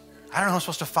 I don't know who I'm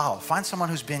supposed to follow. Find someone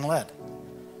who's being led.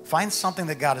 Find something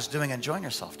that God is doing and join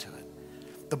yourself to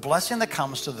it. The blessing that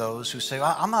comes to those who say,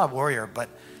 well, I'm not a warrior, but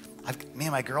me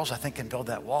and my girls, I think, can build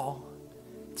that wall.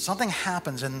 Something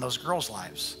happens in those girls'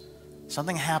 lives.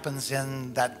 Something happens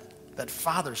in that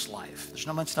father's life. There's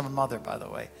no mention of a mother, by the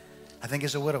way. I think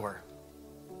he's a widower.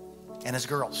 And his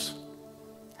girls.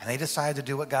 And they decided to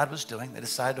do what God was doing. They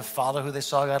decided to follow who they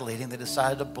saw God leading. They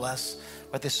decided to bless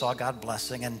what they saw God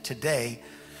blessing. And today,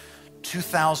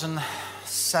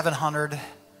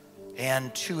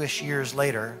 2,702-ish years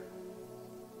later,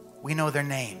 we know their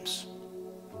names.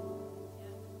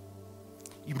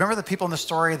 You remember the people in the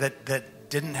story that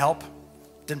didn't help,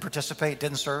 didn't participate,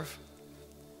 didn't serve?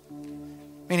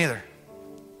 Me neither.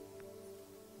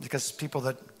 Because people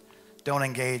that don't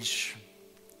engage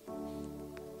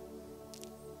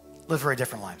live very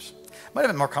different lives. Might have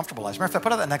been more comfortable lives. Matter of fact,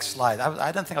 put up that next slide.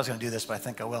 I didn't think I was going to do this, but I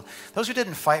think I will. Those who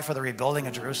didn't fight for the rebuilding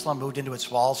of Jerusalem moved into its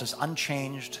walls as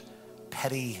unchanged,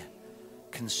 petty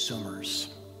consumers.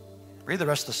 Read the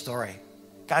rest of the story.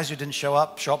 Guys who didn't show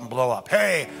up and blow up.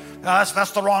 Hey,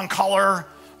 that's the wrong color.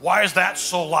 Why is that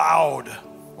so loud?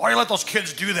 Why do you let those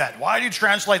kids do that? Why do you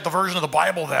translate the version of the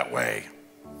Bible that way?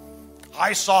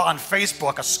 I saw on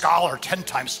Facebook a scholar 10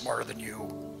 times smarter than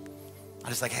you. I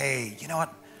was like, hey, you know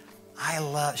what?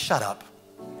 Shut up.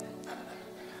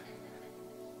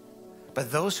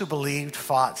 But those who believed,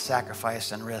 fought,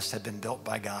 sacrificed, and risked had been built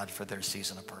by God for their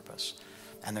season of purpose.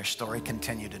 And their story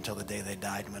continued until the day they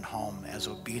died and went home as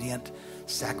obedient,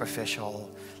 sacrificial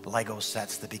Lego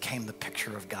sets that became the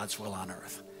picture of God's will on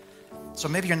earth. So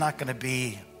maybe you're not going to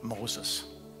be Moses.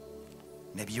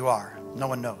 Maybe you are. No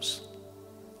one knows.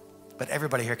 But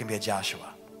everybody here can be a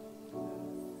Joshua.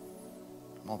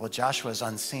 Well, Joshua is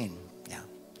unseen. Yeah.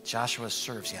 Joshua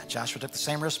serves. Yeah. Joshua took the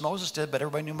same risk Moses did, but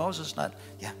everybody knew Moses. Not.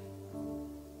 Yeah.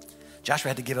 Joshua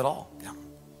had to give it all. Yeah.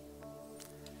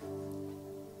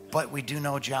 But we do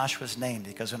know Joshua's name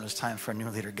because when it was time for a new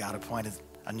leader, God appointed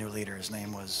a new leader. His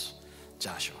name was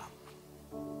Joshua.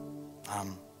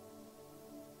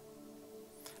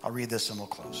 I'll read this and we'll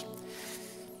close.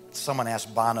 Someone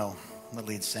asked Bono, the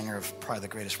lead singer of probably the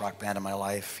greatest rock band in my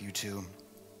life, U2,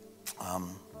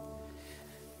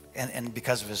 and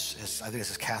because of his I think it's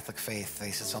his Catholic faith,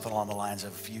 they said something along the lines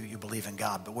of, you believe in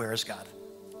God, but where is God?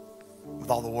 With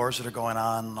all the wars that are going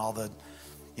on, all the,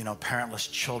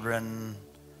 parentless children,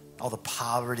 all the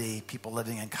poverty, people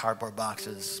living in cardboard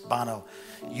boxes. Bono,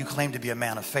 you claim to be a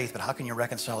man of faith, but how can you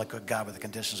reconcile a good God with the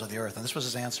conditions of the earth? And this was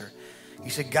his answer. He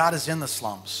said, God is in the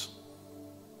slums.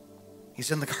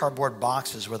 He's in the cardboard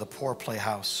boxes where the poor play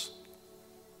house.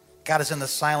 God is in the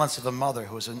silence of a mother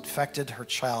who has infected her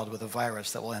child with a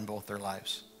virus that will end both their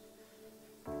lives.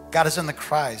 God is in the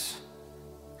cries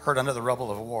heard under the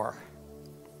rubble of war.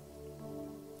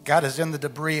 God is in the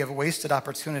debris of wasted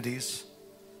opportunities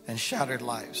and shattered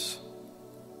lives.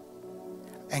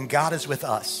 And God is with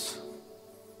us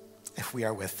if we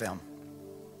are with them.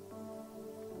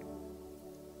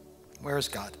 Where is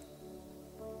God?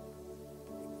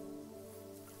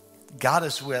 God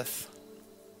is with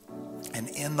and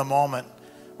in the moment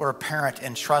where a parent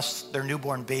entrusts their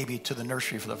newborn baby to the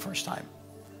nursery for the first time.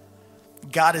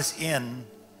 God is in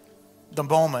the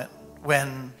moment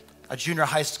when a junior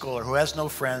high schooler who has no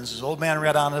friends, his old man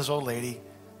read on his old lady,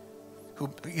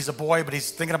 he's a boy, but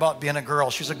he's thinking about being a girl.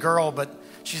 She's a girl, but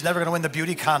she's never going to win the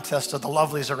beauty contest of the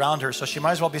lovelies around her, so she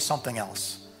might as well be something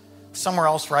else. Somewhere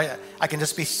else where I can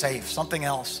just be safe, something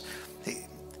else.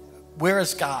 Where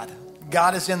is God?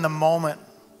 God is in the moment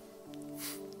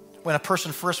when a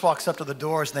person first walks up to the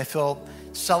doors and they feel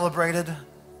celebrated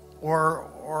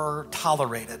or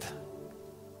tolerated.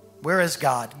 Where is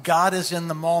God? God is in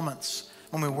the moments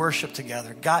when we worship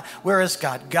together. God, where is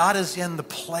God? God is in the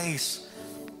place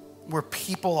where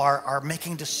people are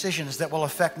making decisions that will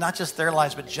affect not just their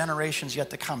lives, but generations yet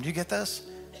to come. Do you get this?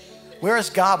 Where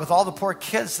is God with all the poor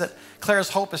kids that Claire's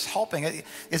Hope is helping?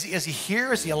 Is he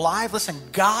here? Is he alive? Listen,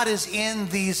 God is in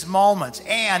these moments,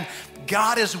 and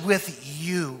God is with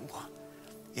you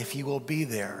if you will be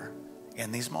there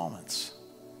in these moments.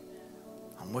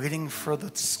 I'm waiting for the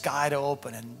sky to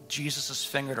open and Jesus'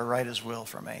 finger to write his will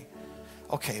for me.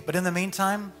 Okay, but in the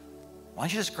meantime, why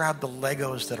don't you just grab the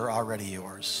Legos that are already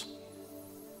yours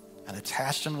and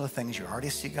attach them to the things you already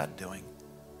see God doing,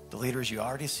 the leaders you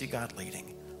already see God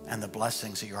leading, and the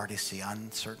blessings that you already see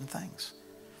on certain things.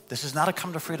 This is not a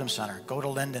Come to Freedom Center. Go to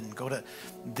Linden.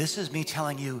 This is me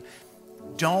telling you,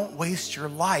 don't waste your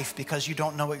life because you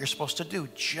don't know what you're supposed to do.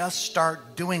 Just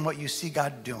start doing what you see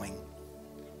God doing.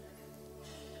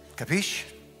 Capiche?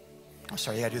 I'm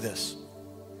sorry, you gotta do this.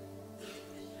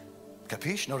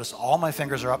 Capiche? Notice all my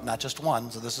fingers are up, not just one.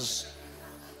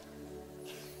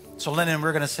 So Linden,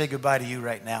 we're gonna say goodbye to you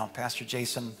right now. Pastor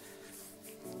Jason,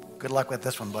 good luck with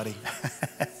this one, buddy.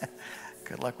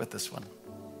 Good luck with this one.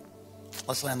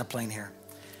 Let's land the plane here.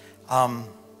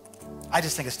 I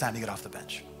just think it's time to get off the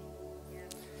bench.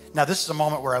 Now, this is a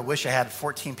moment where I wish I had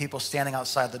 14 people standing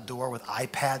outside the door with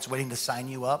iPads waiting to sign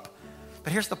you up.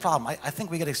 But here's the problem. I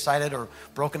think we get excited or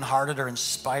brokenhearted or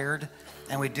inspired,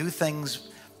 and we do things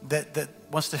that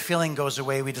once the feeling goes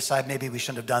away, we decide maybe we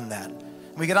shouldn't have done that.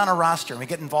 We get on a roster and we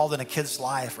get involved in a kid's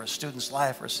life or a student's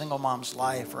life or a single mom's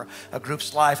life or a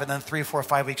group's life, and then 3, 4,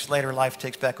 5 weeks later, life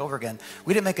takes back over again.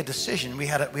 We didn't make a decision. We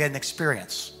had an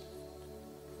experience.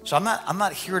 So I'm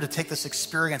not here to take this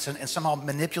experience and somehow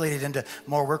manipulate it into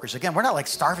more workers. Again, we're not like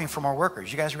starving for more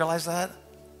workers. You guys realize that?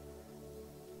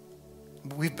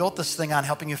 We've built this thing on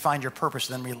helping you find your purpose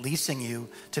and then releasing you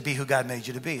to be who God made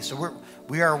you to be. So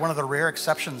we are one of the rare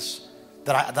exceptions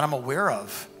that I'm aware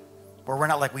of, where we're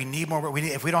not like we need more.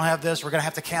 If we don't have this, we're going to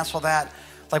have to cancel that.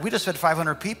 Like we just fed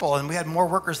 500 people and we had more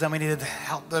workers than we needed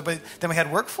help than we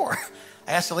had work for.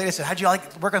 I asked the lady, I said, how'd you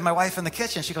like working with my wife in the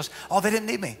kitchen? She goes, oh, they didn't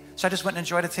need me. So I just went and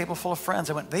enjoyed a table full of friends.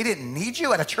 I went, they didn't need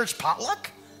you at a church potluck?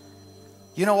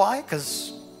 You know why?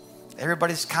 Because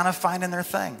everybody's kind of finding their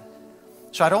thing.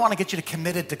 So I don't want to get you to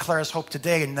committed to Claire's Hope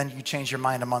today and then you change your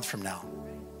mind a month from now.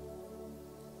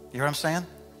 You hear what I'm saying?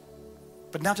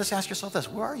 But now just ask yourself this,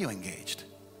 where are you engaged?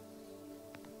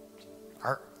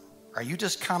 Are you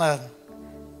just kind of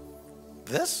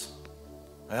this?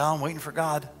 Well, I'm waiting for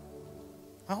God.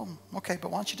 Well, okay,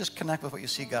 but why don't you just connect with what you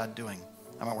see God doing?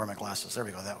 I'm not wearing my glasses. There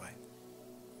we go, that way.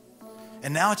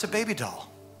 And now it's a baby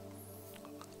doll.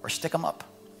 Or stick them up.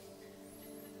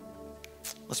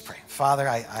 Let's pray. Father,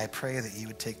 I pray that you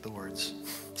would take the words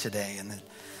today, and that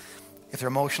if they're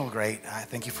emotional, great. I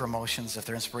thank you for emotions. If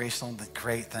they're inspirational, then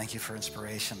great. Thank you for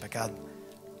inspiration. But God,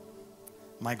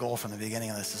 my goal from the beginning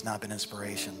of this has not been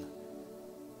inspiration.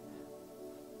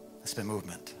 It's been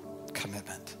movement,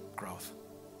 commitment, growth.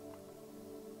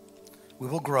 We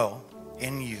will grow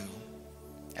in you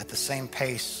at the same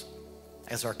pace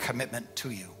as our commitment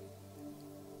to you.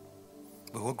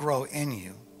 We will grow in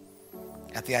you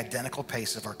at the identical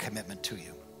pace of our commitment to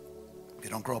you. We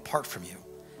don't grow apart from you.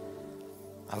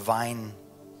 A vine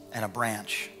and a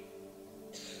branch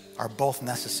are both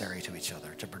necessary to each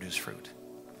other to produce fruit.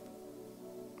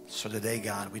 So today,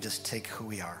 God, we just take who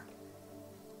we are.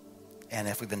 And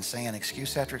if we've been saying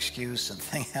excuse after excuse and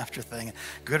thing after thing,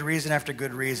 good reason after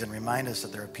good reason, remind us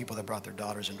that there are people that brought their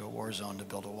daughters into a war zone to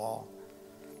build a wall.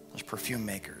 Those perfume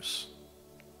makers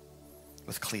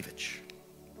with cleavage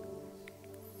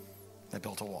that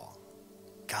built a wall.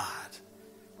 God,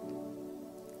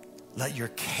 let your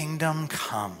kingdom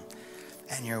come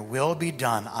and your will be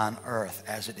done on earth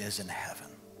as it is in heaven.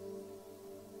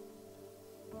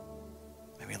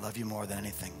 May we love you more than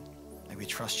anything. May we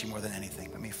trust you more than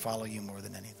anything. May we follow you more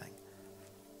than anything.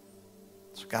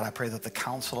 So God, I pray that the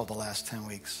counsel of the last 10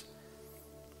 weeks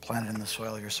planted in the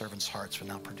soil of your servants' hearts will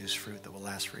now produce fruit that will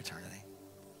last for eternity.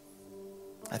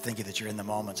 I thank you that you're in the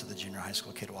moments of the junior high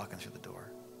school kid walking through the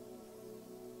door.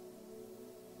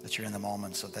 That you're in the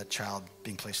moments of that child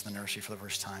being placed in the nursery for the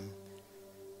first time.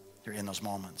 You're in those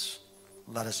moments.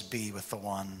 Let us be with the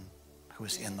one who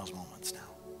is in those moments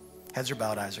now. Heads are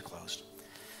bowed, eyes are closed.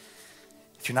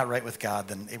 If you're not right with God,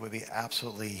 then it would be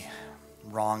absolutely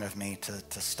wrong of me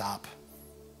to stop.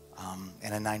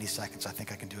 And in 90 seconds, I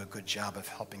think I can do a good job of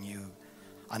helping you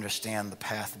understand the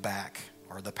path back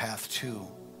or the path to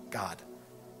God.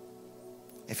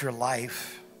 If your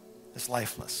life is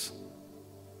lifeless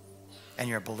and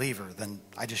you're a believer, then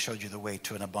I just showed you the way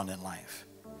to an abundant life.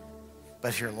 But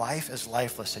if your life is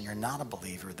lifeless and you're not a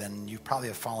believer, then you probably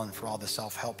have fallen for all the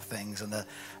self-help things and the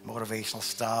motivational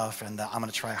stuff and the I'm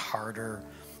going to try harder.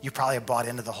 You probably have bought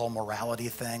into the whole morality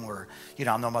thing where,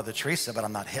 I'm no Mother Teresa, but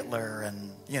I'm not Hitler.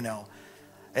 And,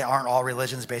 aren't all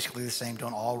religions basically the same?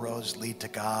 Don't all roads lead to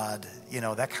God?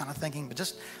 That kind of thinking. But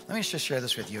let me just share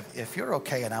this with you. If you're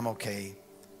okay and I'm okay,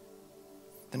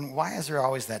 then why is there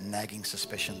always that nagging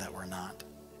suspicion that we're not?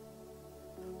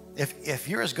 If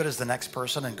you're as good as the next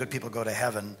person and good people go to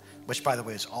heaven, which, by the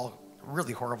way, is all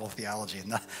really horrible theology.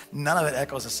 None of it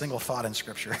echoes a single thought in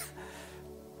Scripture.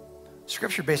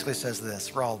 Scripture basically says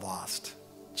this: we're all lost.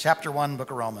 Chapter 1,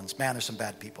 book of Romans, man, there's some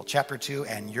bad people. Chapter 2,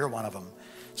 and you're one of them.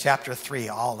 Chapter 3,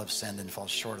 all have sinned and fall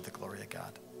short of the glory of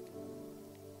God.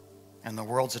 And the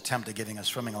world's attempt at giving us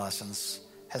swimming lessons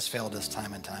has failed us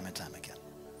time and time and time again.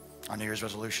 Our New Year's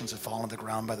resolutions have fallen to the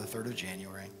ground by the 3rd of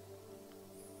January.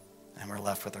 And we're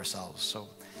left with ourselves. So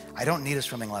I don't need a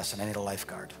swimming lesson. I need a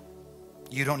lifeguard.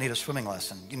 You don't need a swimming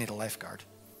lesson. You need a lifeguard.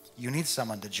 You need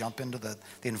someone to jump into the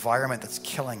environment that's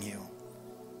killing you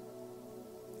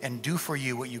and do for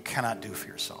you what you cannot do for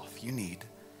yourself. You need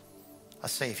a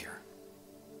Savior.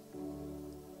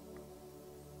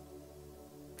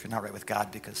 If you're not right with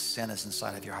God because sin is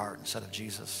inside of your heart instead of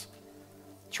Jesus,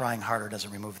 trying harder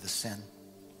doesn't remove the sin.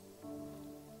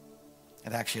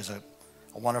 It actually is a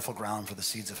wonderful ground for the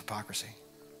seeds of hypocrisy.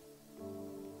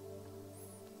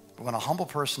 But when a humble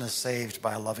person is saved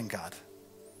by a loving God,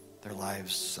 their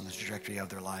lives and the trajectory of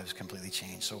their lives completely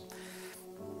change. So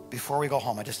before we go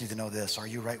home, I just need to know this. Are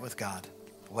you right with God?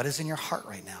 What is in your heart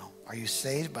right now? Are you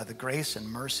saved by the grace and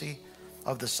mercy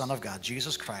of the Son of God,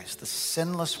 Jesus Christ, the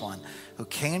sinless one who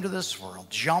came to this world,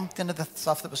 jumped into the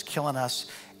stuff that was killing us,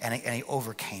 and he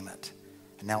overcame it,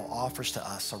 and now offers to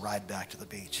us a ride back to the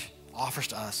beach, offers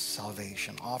to us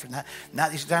salvation,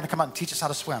 not he's going to come out and teach us how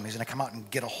to swim. He's going to come out and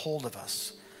get a hold of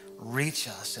us, reach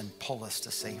us, and pull us to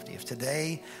safety. If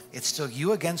today it's still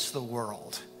you against the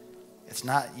world, it's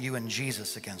not you and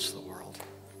Jesus against the world,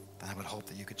 then I would hope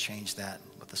that you could change that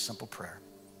with a simple prayer.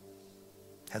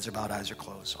 Heads are bowed, eyes are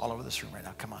closed, all over this room right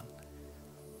now. Come on.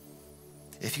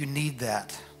 If you need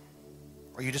that,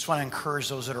 or you just want to encourage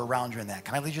those that are around you in that,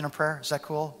 can I lead you in a prayer? Is that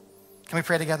cool? Can we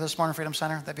pray together this morning, Freedom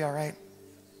Center? That'd be all right?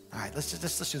 All right, let's do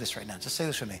this right now. Just say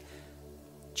this with me.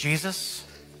 Jesus,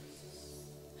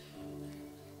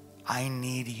 I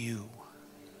need you.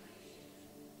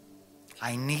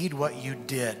 I need what you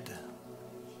did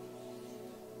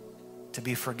to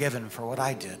be forgiven for what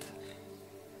I did.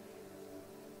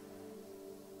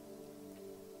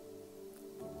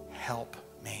 Help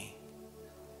me.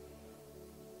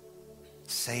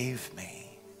 Save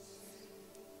me.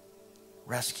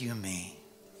 Rescue me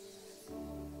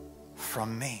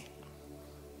from me.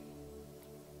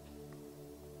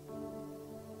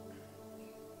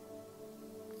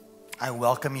 I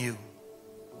welcome you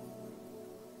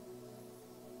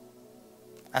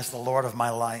as the Lord of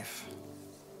my life.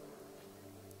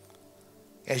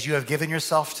 As you have given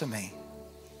yourself to me,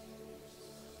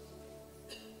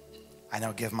 I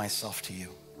now give myself to you.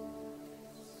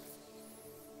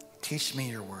 Teach me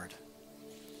your word.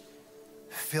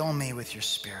 Fill me with your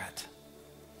Spirit.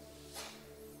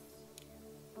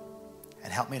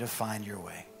 And help me to find your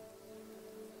way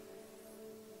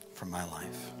for my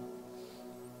life.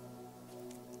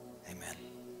 Amen.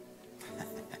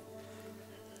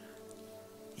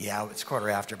 Yeah, it's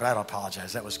 1:15, but I don't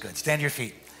apologize. That was good. Stand to your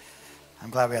feet. I'm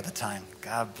glad we had the time.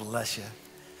 God bless you.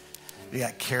 We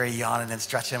got Carrie yawning and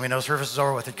stretching. We know service is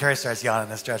over with it. Carrie starts yawning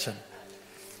and stretching.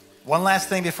 One last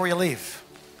thing before you leave.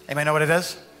 Anybody know what it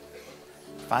is?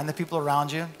 Find the people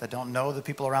around you that don't know the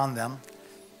people around them.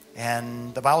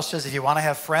 And the Bible says if you want to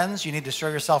have friends, you need to show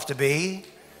yourself to be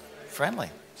friendly.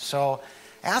 So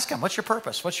ask them, what's your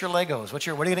purpose? What's your Legos? What are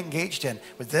you going to get engaged in?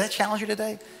 Did that challenge you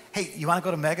today? Hey, you want to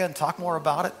go to Mega and talk more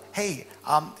about it? Hey,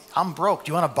 I'm broke. Do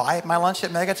you want to buy my lunch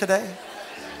at Mega today?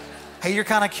 Hey, you're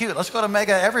kind of cute. Let's go to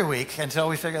Mega every week until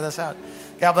we figure this out.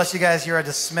 God bless you guys. You are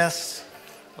dismissed.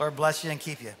 Lord bless you and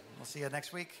keep you. We'll see you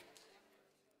next week.